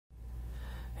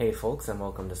Hey folks, and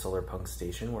welcome to Solarpunk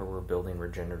Station, where we're building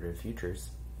regenerative futures.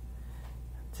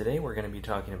 Today we're going to be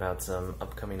talking about some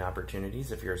upcoming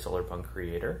opportunities if you're a Solarpunk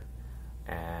creator,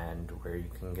 and where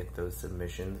you can get those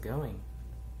submissions going.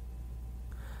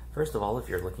 First of all, if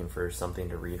you're looking for something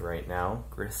to read right now,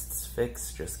 Grist's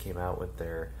Fix just came out with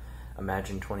their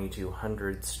Imagine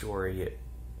 2200 story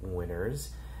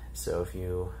winners. So if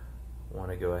you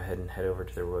want to go ahead and head over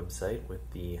to their website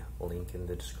with the link in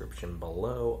the description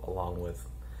below, along with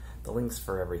the links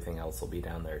for everything else will be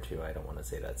down there too. I don't want to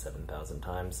say that 7,000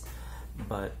 times,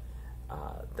 but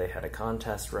they had a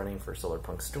contest running for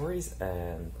Solarpunk stories,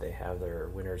 and they have their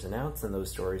winners announced, and those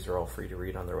stories are all free to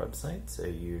read on their website, so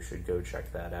you should go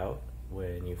check that out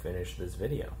when you finish this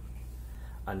video.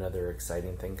 Another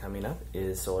exciting thing coming up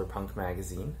is Solarpunk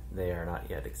magazine. They are not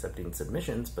yet accepting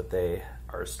submissions, but they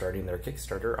are starting their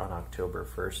Kickstarter on October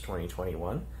 1st,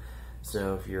 2021.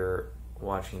 So if you're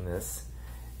watching this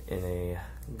in a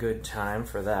good time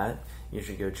for that, you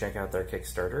should go check out their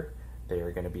Kickstarter. They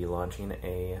are going to be launching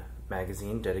a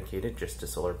magazine dedicated just to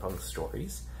Solarpunk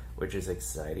stories, which is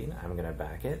exciting. I'm going to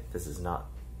back it. This is not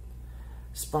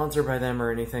sponsored by them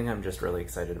or anything. I'm just really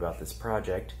excited about this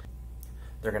project.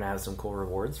 They're going to have some cool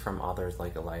rewards from authors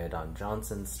like Eliadon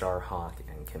Johnson, Starhawk,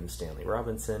 and Kim Stanley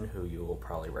Robinson, who you will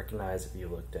probably recognize if you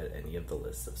looked at any of the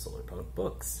lists of Solarpunk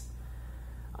books.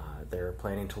 They're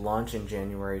planning to launch in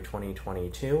January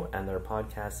 2022, and their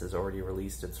podcast has already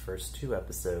released its first 2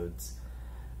 episodes,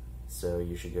 so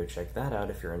you should go check that out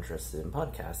if you're interested in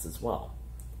podcasts as well.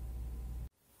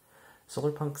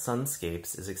 Solarpunk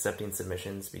Sunscapes is accepting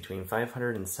submissions between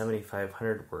 500 and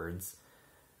 7,500 words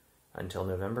until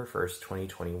November 1st,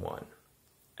 2021.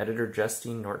 Editor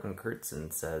Justine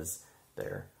Norton-Kurtzen says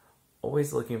there,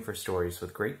 "Always looking for stories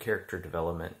with great character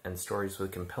development and stories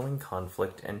with compelling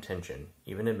conflict and tension,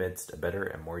 even amidst a better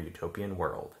and more utopian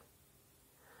world."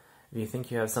 If you think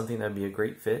you have something that would be a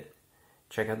great fit,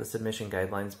 check out the submission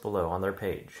guidelines below on their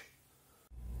page.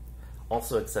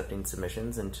 Also accepting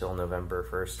submissions until November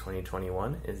 1st,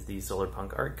 2021 is the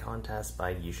Solarpunk Art Contest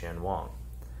by Yishan Wang.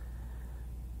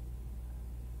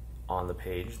 On the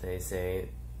page they say,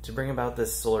 "To bring about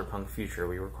this Solarpunk future,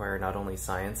 we require not only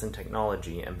science and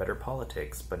technology and better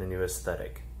politics, but a new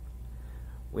aesthetic.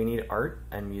 We need art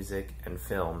and music and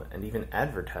film and even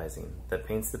advertising that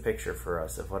paints the picture for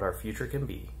us of what our future can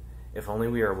be, if only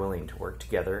we are willing to work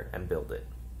together and build it.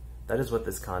 That is what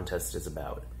this contest is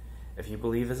about. If you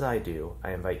believe as I do, I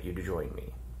invite you to join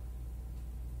me."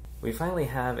 We finally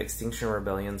have Extinction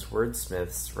Rebellion's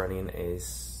wordsmiths running a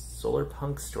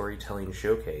Solarpunk storytelling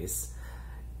showcase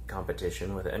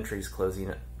competition with entries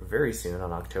closing very soon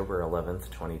on October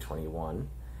 11th, 2021.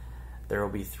 There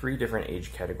will be 3 different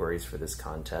age categories for this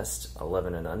contest: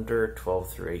 11 and under,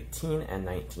 12 through 18, and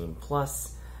 19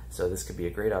 plus. So this could be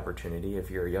a great opportunity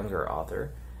if you're a younger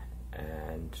author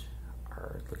and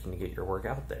are looking to get your work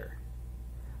out there.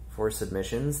 For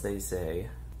submissions, they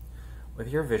say, "With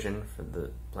your vision for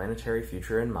the planetary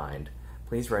future in mind,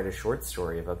 please write a short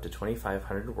story of up to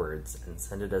 2,500 words and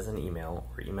send it as an email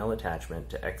or email attachment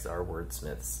to XR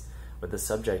Wordsmiths with the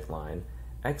subject line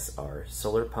XR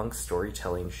Solarpunk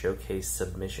Storytelling Showcase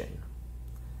Submission."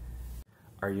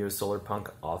 Are you a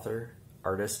Solarpunk author,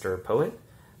 artist, or poet?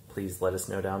 Please let us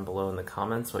know down below in the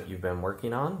comments what you've been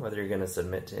working on, whether you're going to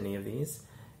submit to any of these,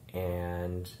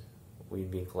 and we'd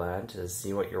be glad to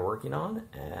see what you're working on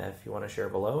if you want to share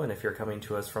below. And if you're coming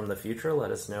to us from the future,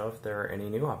 let us know if there are any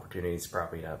new opportunities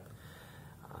cropping up.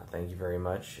 Thank you very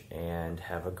much, and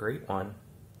have a great one.